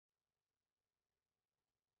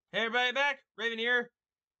Hey everybody, back Raven here,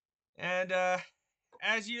 and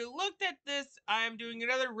as you looked at this, I'm doing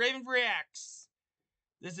another Raven Reacts.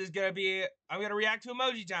 This is gonna be I'm gonna react to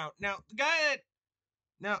emojitown. Now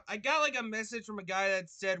I got like a message from a guy that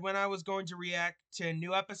said when I was going to react to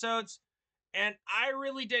new episodes, and I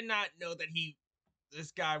really did not know that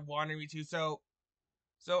this guy wanted me to. So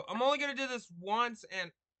I'm only gonna do this once,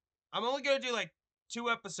 and I'm only gonna do like 2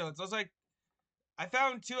 episodes. I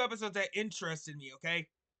found 2 episodes that interested me. Okay.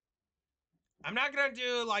 I'm not gonna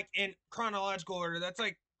do like in chronological order.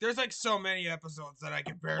 There's like so many episodes that I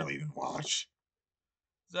can barely even watch.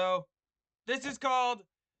 So this is called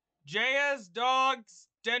Jaya's Dog's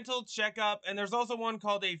Dental Checkup, and there's also one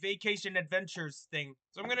called a Vacation Adventures thing.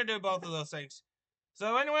 So I'm gonna do both of those things.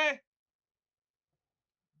 So anyway,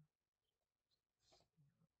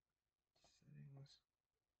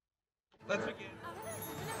 let's begin.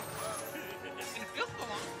 It feels so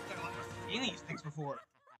long since I've seen these things before.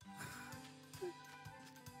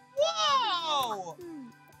 Whoa! Oh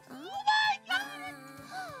my god!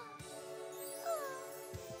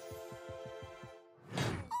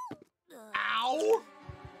 Ow!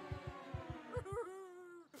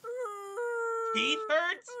 Teeth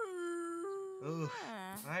hurts? Ooh,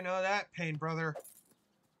 I know that pain, brother.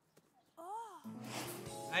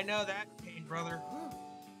 I know that pain, brother.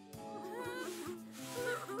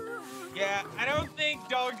 Yeah, I don't think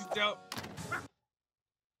dogs don't...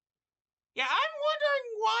 Yeah, I'm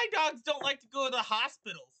wondering why dogs don't like to go to the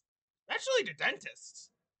hospitals. Especially to dentists.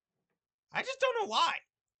 I just don't know why.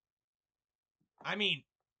 I mean,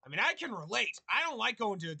 I can relate. I don't like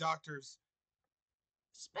going to the doctors.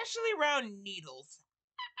 Especially around needles.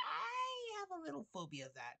 I have a little phobia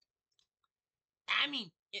of that.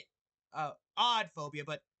 Odd phobia,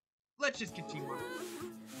 but let's just continue on.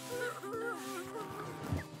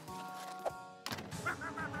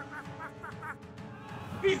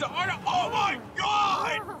 He's the art. Oh my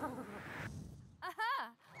god!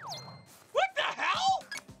 What the hell?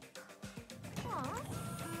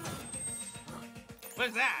 What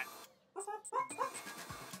is that?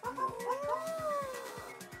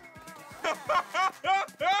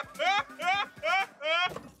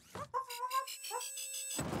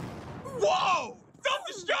 Whoa!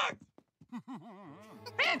 Self-destruct!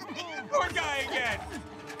 Poor guy again!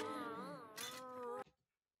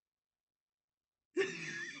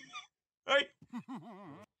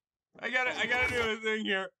 I gotta do a thing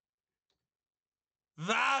here.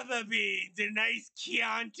 Lava beans, a nice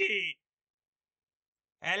Chianti.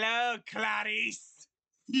 Hello, Clarice.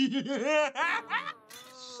 I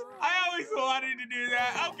always wanted to do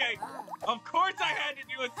that. Okay, of course I had to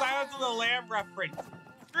do a Silence of the Lamb reference.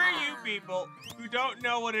 Screw you people who don't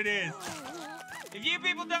know what it is. If you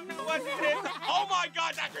people don't know what it is, oh my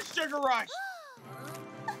god, that's a sugar rush.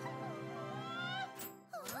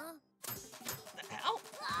 What the hell?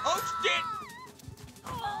 Oh shit!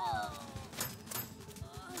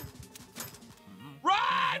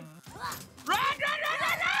 Run! Run!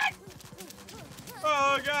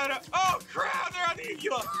 Oh god! Oh crap! They're on the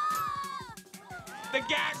uvula. The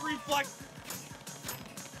gag reflex.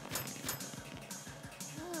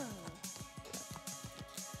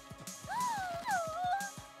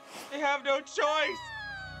 They have no choice.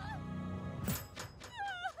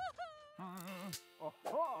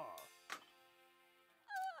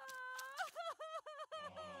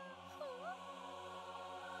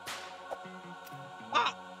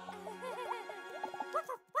 Ah!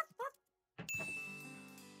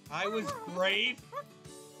 I was brave.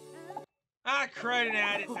 Ah, cried an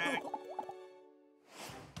ad attack.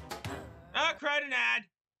 Ah, cried an ad.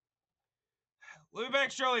 We'll be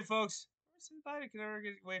back shortly, folks. Somebody can never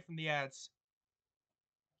get away from the ads.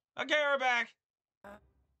 Okay, we're back.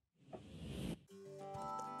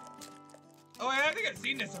 Oh, I think I've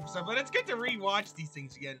seen this episode, but it's good to re-watch these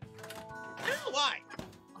things again. I don't know why.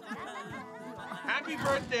 Happy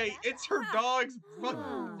birthday! It's her dog's.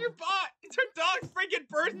 It's her dog's freaking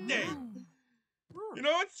birthday. You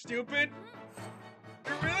know what's stupid?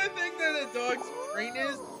 You really think that a dog's brain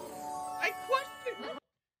is? I question.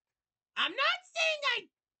 I'm not saying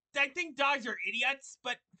I think dogs are idiots,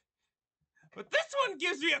 but this one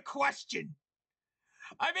gives me a question.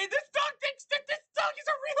 I mean, this dog thinks that this dog is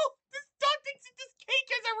a real. This dog thinks that this cake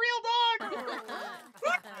is a real dog.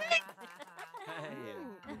 Who thinks?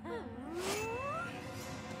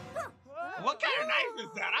 What kind of knife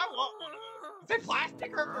is that? I want one of those. Is it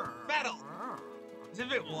plastic or metal? As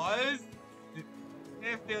if it was.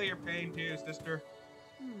 I feel your pain too, sister.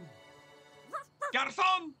 Got a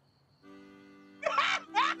son!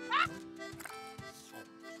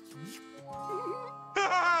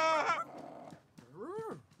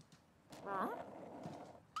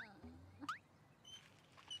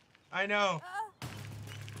 I know.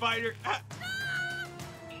 Spider. Ah!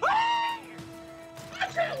 I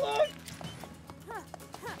can't look.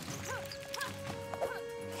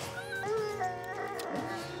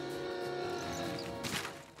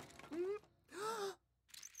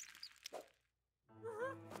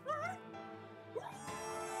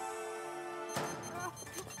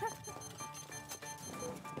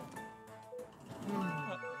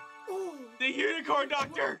 The unicorn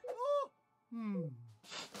doctor! Can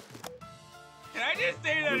I just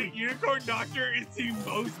say that a unicorn doctor is the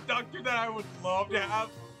most doctor that I would love to have?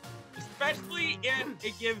 Especially if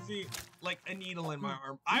it gives me, like, a needle in my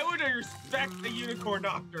arm. I would respect a unicorn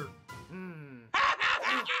doctor.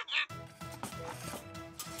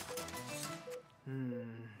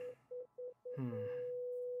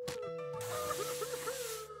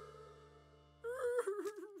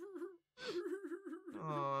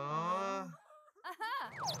 Aww.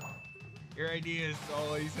 Your idea is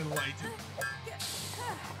always enlightened.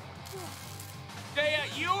 Jaya,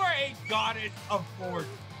 you are a goddess of force.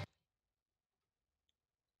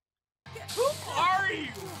 Who are you?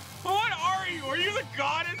 What are you? Are you the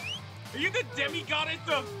goddess? Are you the demi-goddess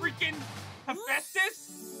of freaking Hephaestus?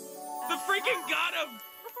 The freaking god of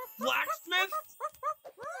blacksmiths?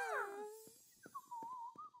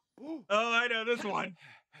 Oh, I know this one.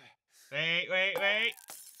 Wait.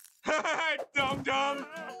 Dum-dum.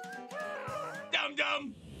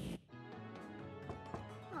 Dum-dum.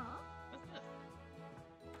 What's this?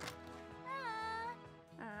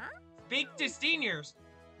 Speak to seniors.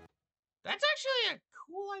 That's actually a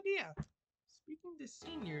cool idea. Speaking to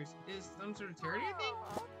seniors is some sort of charity, I think?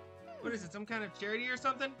 What is it, some kind of charity or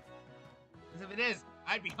something? Because if it is,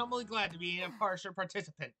 I'd be humbly glad to be a partial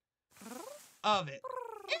participant of it.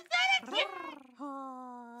 Is that a gift?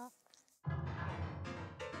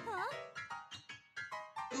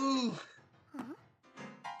 Ooh. Can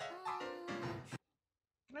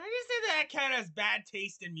I just say that cat has bad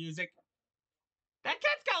taste in music? That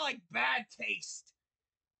cat's got, like, bad taste.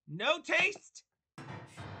 No taste?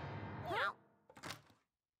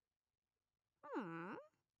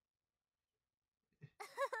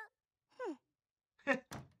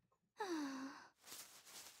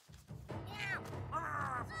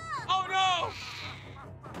 Oh no!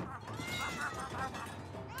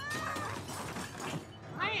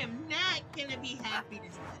 I am not gonna be happy to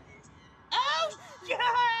see this. Oh shit!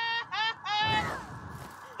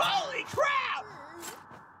 Holy crap!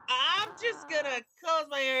 I'm just gonna close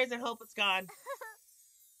my ears and hope it's gone.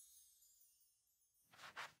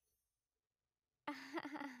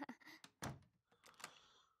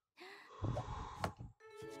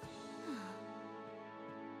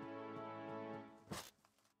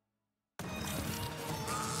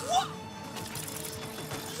 What?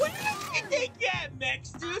 Where did they get mech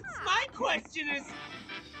suits? My question is...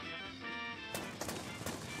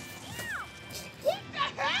 What the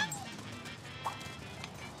hell?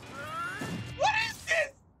 What is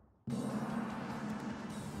this?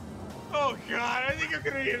 Oh god, I think I'm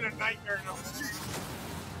gonna get a nightmare now.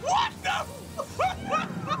 What the?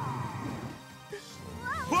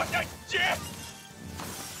 What the shit?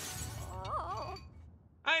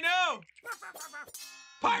 I know!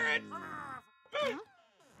 Pirates!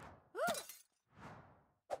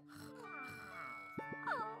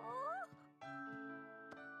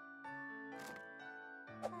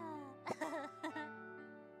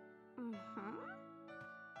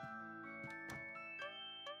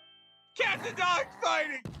 Cats and dogs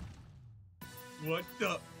fighting! What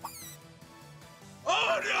the?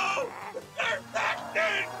 Oh no! They're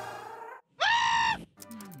infected! Ah!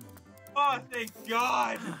 Oh, thank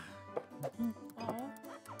God!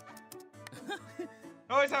 I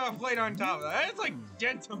always have a plate on top of that. That is like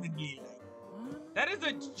gentlemanly. That is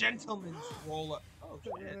a gentleman's roll up. Oh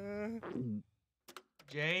shit.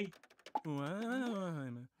 Jay?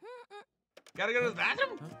 Gotta go to the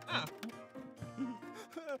bathroom? Oh.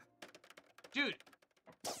 Dude.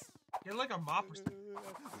 Get like a mop or something.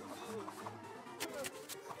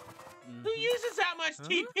 Who uses that much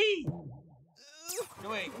TP? No,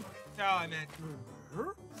 wait. That's how I meant.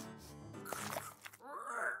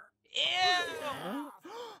 Ew!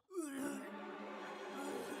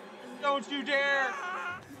 Don't you dare!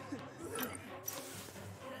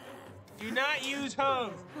 Do not use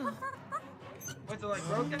hose. What's it like,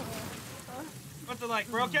 broken? What's it like,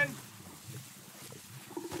 broken?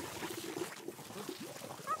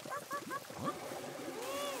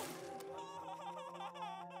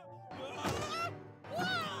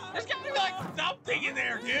 There's gotta be like something in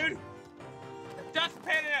there, dude!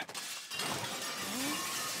 Dustpan in it!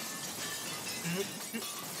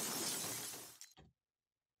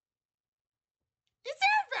 Is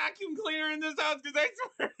there a vacuum her in this house because I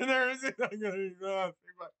swear there isn't. I'm gonna take my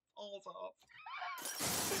balls off.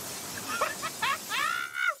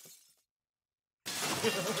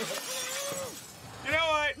 You know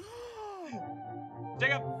what?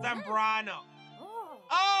 Check out Zambrano.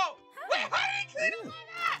 Oh! Wait, how did he clean up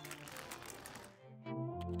that?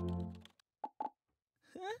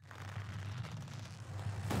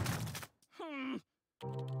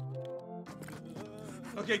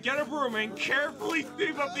 Okay, get a broom and carefully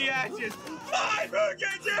sweep up the ashes. Fine, who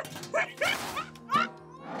gets you?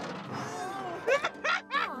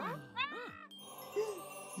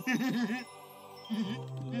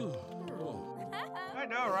 I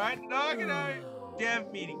know, right? Dog and I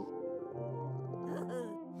dev meeting.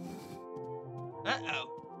 Uh-oh.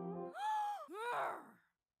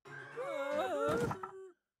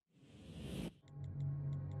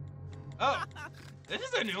 Oh, this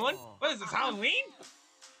is a new one. What is this, Halloween?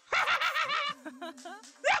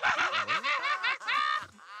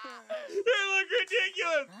 They look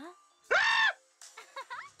ridiculous.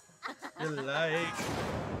 You're like...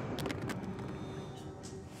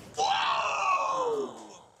 Whoa!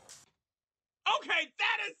 Okay,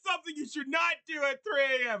 that is something you should not do at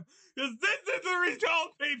 3 a.m. Because this is the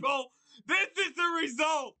result, people. This is the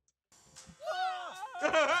result. They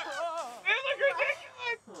look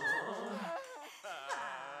ridiculous.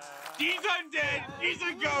 He's undead. He's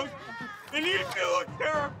a ghost. And you two look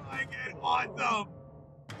terrifying and awesome.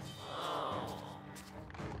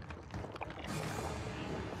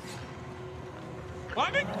 Well, I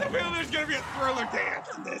think the feeling there's gonna be a thriller dance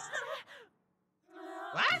in this.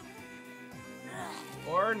 What?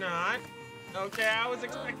 Or not. Okay, I was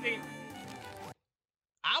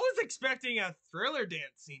expecting a thriller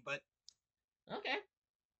dance scene, but okay.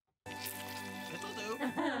 This'll do.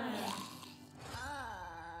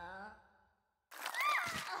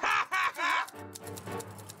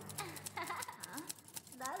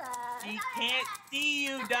 He can't see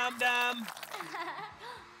you, dum-dum.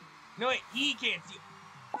 No, wait, he can't see you.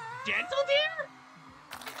 Gentle deer?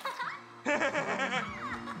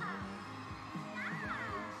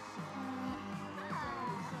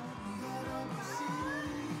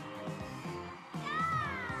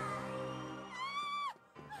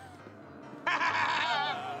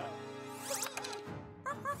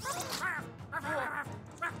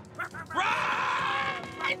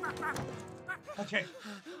 Okay,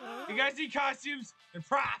 you guys need costumes and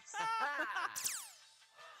props.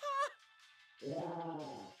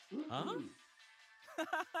 Huh?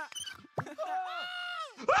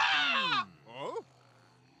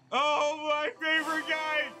 Oh, my favorite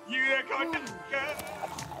guy, Unicorn.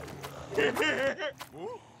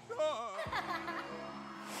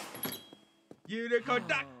 Unicorn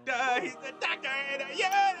Doctor, he's the doctor in a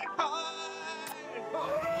unicorn.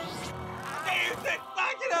 Music,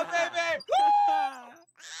 fuck it up, baby.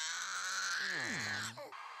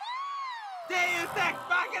 Music,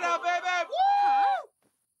 fuck it up, baby. Woo!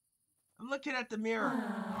 I'm looking at the mirror.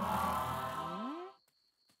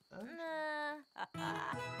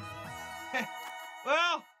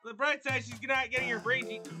 Well, the bright side, she's not getting her brains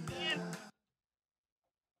eaten.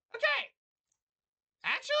 Okay.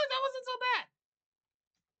 Actually, that wasn't so bad.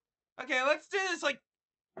 Okay, let's do this, like,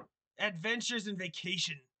 adventures and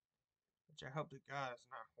vacation. Which I hope to God is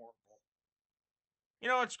not horrible. You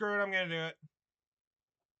know what? Screw it. I'm gonna do it.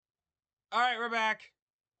 All right, we're back.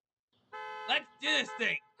 Let's do this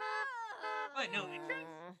thing. Wait, no entrance?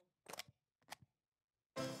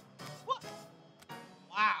 What?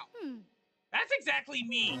 Wow. That's exactly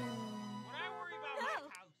me. When I worry about my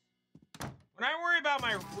house, when I worry about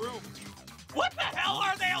my room, what the hell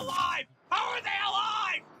are they alive? How are they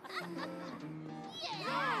alive?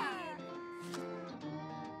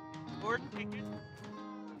 Or tickets?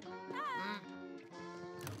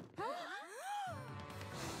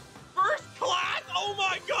 First class? Oh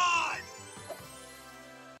my God!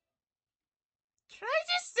 Can I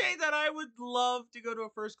just say that I would love to go to a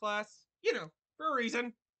first class? You know, for a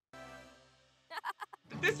reason.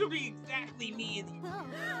 This would be exactly me in the...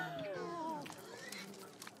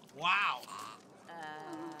 Wow.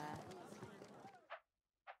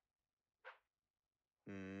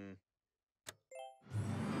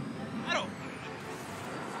 I don't...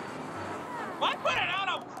 What? Put it on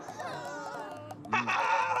him!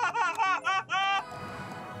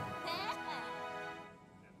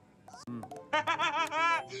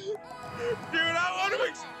 Dude, I want to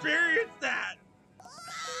experience that!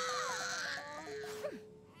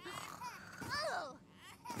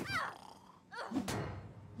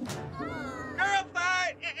 Girl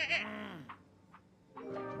fight!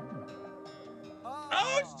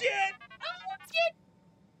 Oh shit! Oh shit!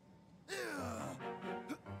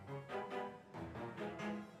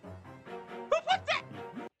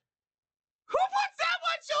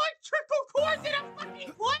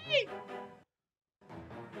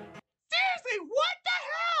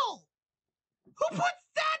 Who puts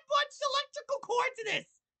that much electrical cords in this?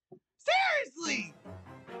 Seriously!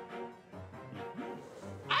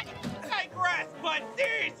 I digress, but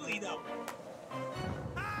seriously though.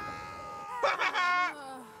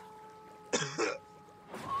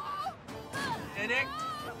 Addict.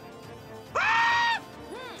 Ah!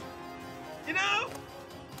 You know?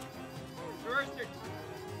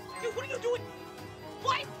 Dude, what are you doing?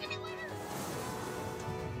 What?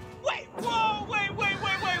 Wait, whoa, wait.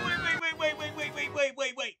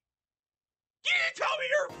 You didn't tell me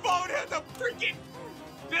your phone has a freaking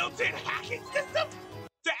built-in hacking system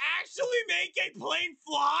to actually make a plane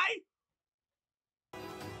fly?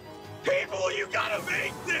 People, you gotta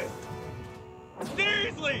make this!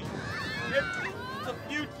 Seriously! If this is the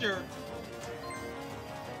future.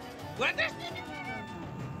 What this?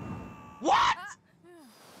 What?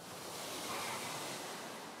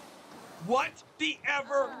 What the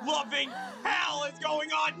ever-loving hell is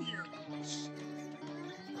going on here?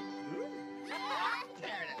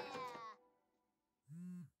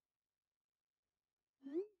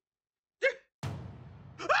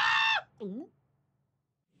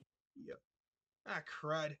 Yep. Ah,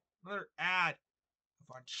 crud. Another ad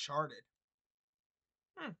of Uncharted.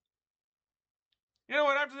 You know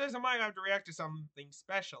what? After this, I might have to react to something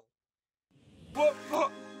special. Whoops!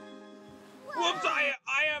 I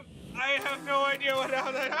have no idea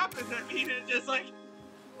how that happens. I mean, it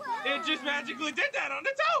just magically did that on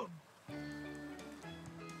its own.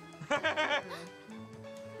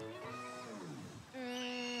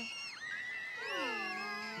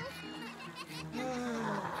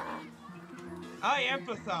 I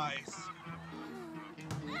empathize.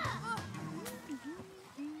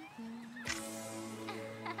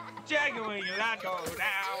 Jagging that go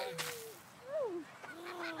down.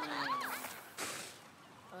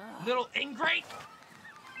 Little ingrate.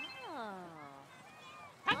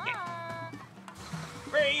 Okay.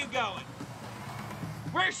 Where are you going?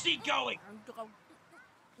 Where's she going?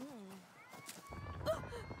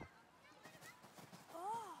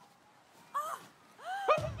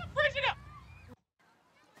 Freeze it up!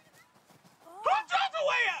 Who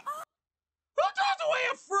throws away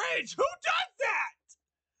a fridge? Who does that?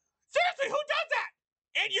 Seriously, who does that?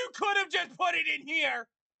 And you could have just put it in here.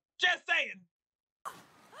 Just saying.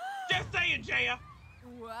 Just saying, Jaya.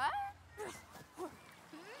 What?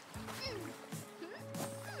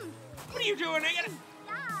 What are you doing?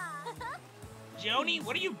 Joni,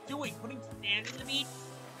 what are you doing? Putting sand in the beach?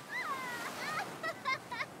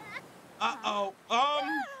 Uh-oh.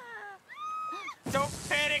 Don't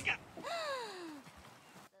panic.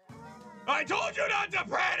 I told you not to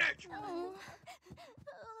panic!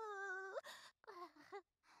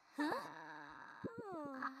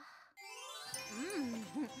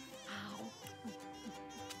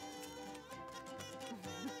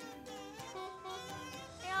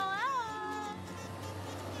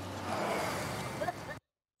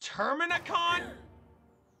 Terminicon?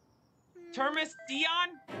 Termis Dion?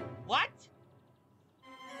 What?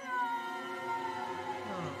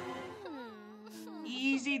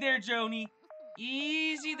 Easy there, Joni.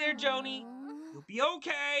 Easy there, Joni. You'll be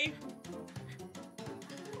okay.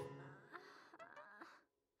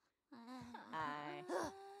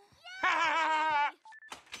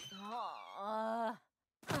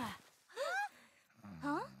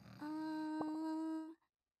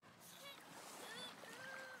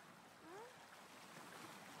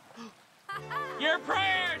 Your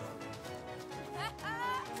prayers!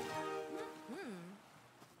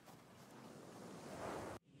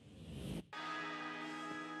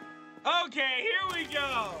 Okay, here we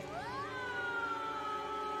go.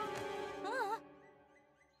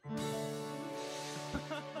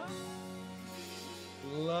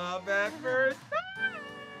 Love at first sight.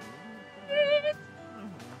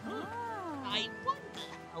 I wonder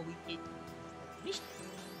how we did this.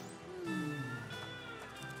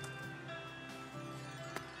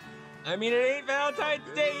 I mean, it ain't Valentine's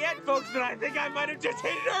Day yet, folks, but I think I might have just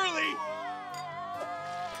hit it early.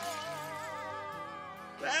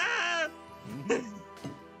 Ah!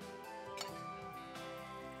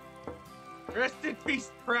 Rest in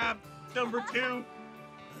peace, crab number 2.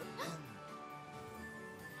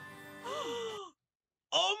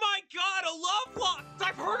 Oh my God, a love lock!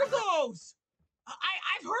 I've heard of those.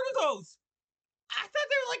 I've heard of those. I thought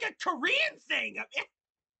they were like a Korean thing.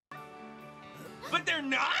 But they're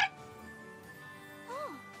not?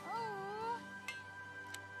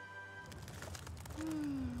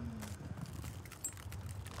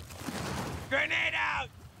 Grenade out!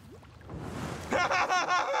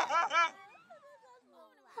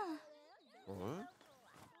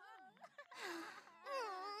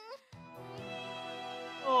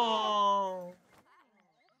 Oh.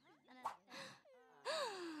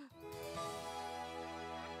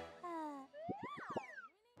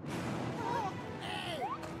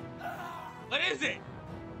 is it?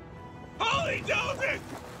 Holy doses!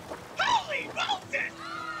 Holy Moses!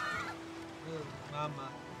 Oh, mama.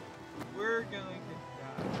 We're going to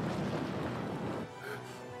die.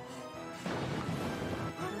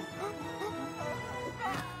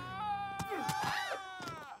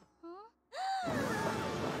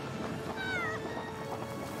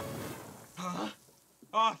 Huh?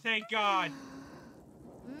 Oh, thank God.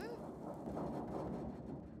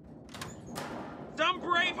 Some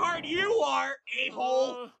braveheart you are,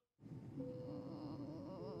 a-hole.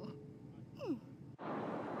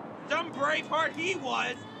 Some braveheart he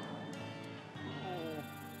was.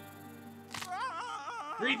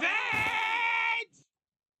 Revenge!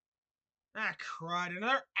 Ah, crud.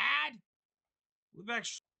 Another ad? We're back.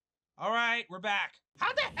 All right, we're back.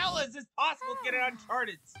 How the hell is this possible to get an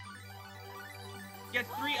Uncharted? Get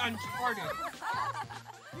 3 Uncharted.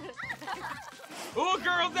 Ooh,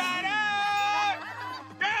 girls that out!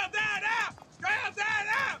 Girls that out! Girls that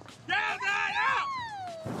out! Girls that out!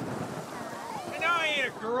 I know I ain't a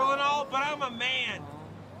girl and all, but I'm a man.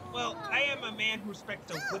 Well, I am a man who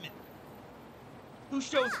respects the women. Who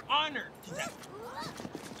shows honor to them.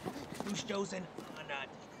 Who shows an honor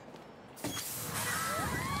to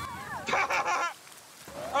them.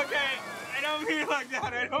 Okay, I don't mean it like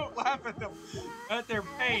that. I don't laugh at them, at their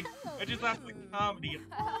pain. I just laugh at the comedy.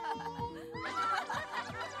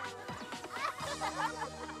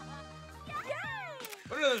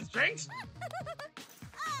 What are those drinks?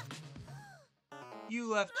 You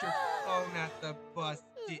left your phone at the bus,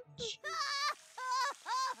 didn't you?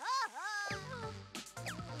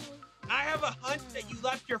 I have a hunch that you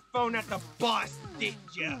left your phone at the bus,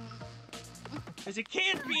 didn't you? Because it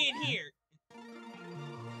can't be in here.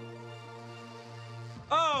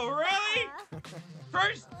 Oh, really?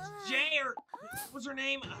 First J or what's her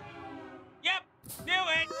name? Yep, knew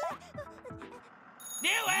it. Knew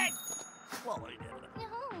it. Well, I did.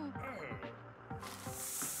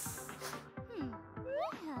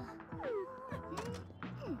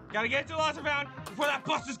 Gotta get to Lost and Found before that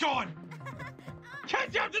bus is gone.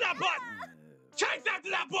 Catch up to that bus. Chase after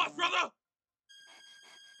that bus, brother.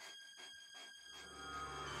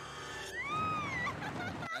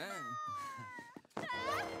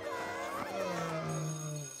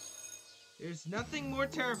 There's nothing more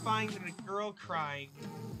terrifying than a girl crying.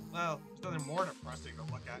 Well, there's nothing more depressing to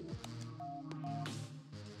look at.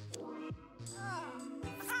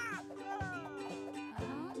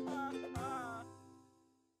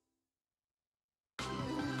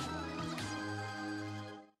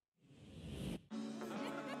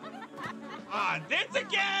 Ah, this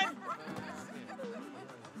again!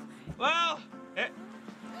 Well,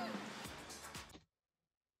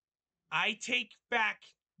 I take back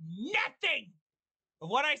nothing of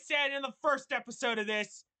what I said in the first episode of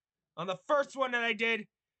this. On the first one that I did,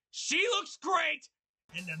 she looks great,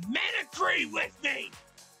 and the men agree with me.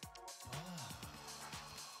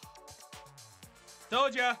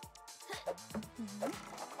 Told ya.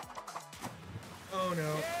 Oh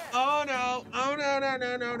no. Oh no. Oh no, no,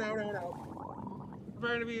 no, no, no, no, no. I'm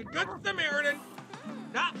trying to be a good Samaritan.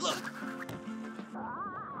 Not look.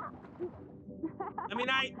 I mean,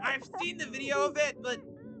 I've seen the video of it, but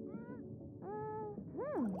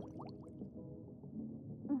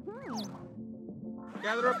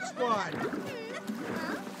gather up the squad.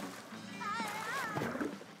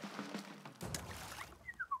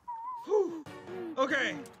 Whew.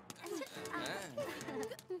 Okay.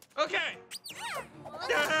 Okay.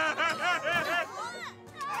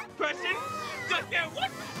 Question? Just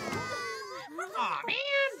what? Aw, man.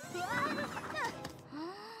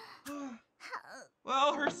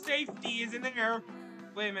 Well, her safety is in the air.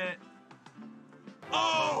 Wait a minute.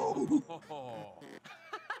 Oh!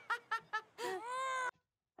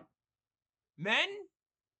 Men?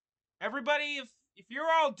 Everybody, if you're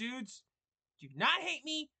all dudes, do not hate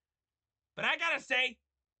me, but I gotta say,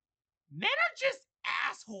 men are just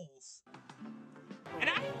assholes. And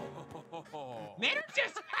men are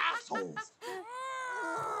just assholes.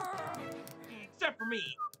 Except for me.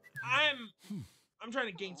 I'm trying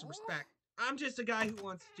to gain some respect. I'm just a guy who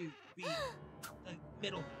wants to be a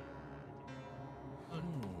middle.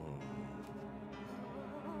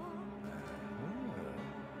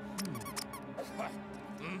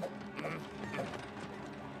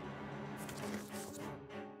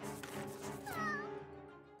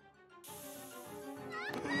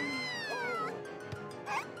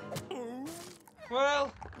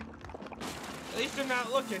 Well, at least I'm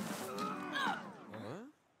not looking.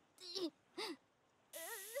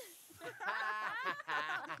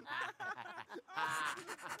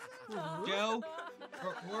 Joe,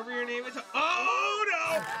 or whoever your name is. Oh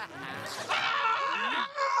no!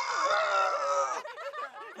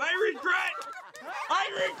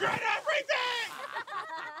 I regret everything!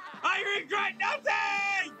 I regret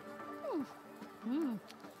nothing!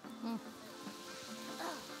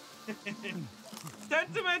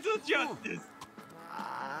 Sentimental justice.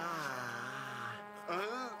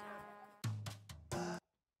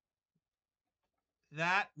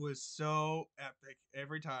 That was so epic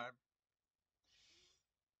every time.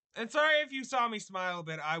 And sorry if you saw me smile a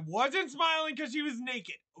bit. I wasn't smiling because she was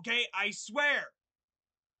naked, okay? I swear.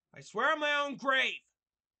 I swear on my own grave.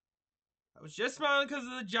 I was just smiling because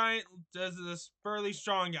of the giant, because of this burly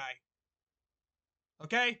strong guy.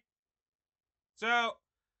 Okay? So,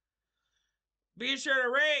 be sure to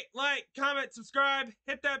rate, like, comment, subscribe,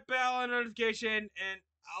 hit that bell and notification, and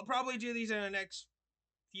I'll probably do these in the next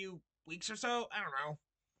few weeks or so. I don't know.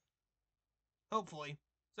 Hopefully.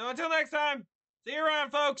 So until next time, see you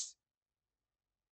around, folks.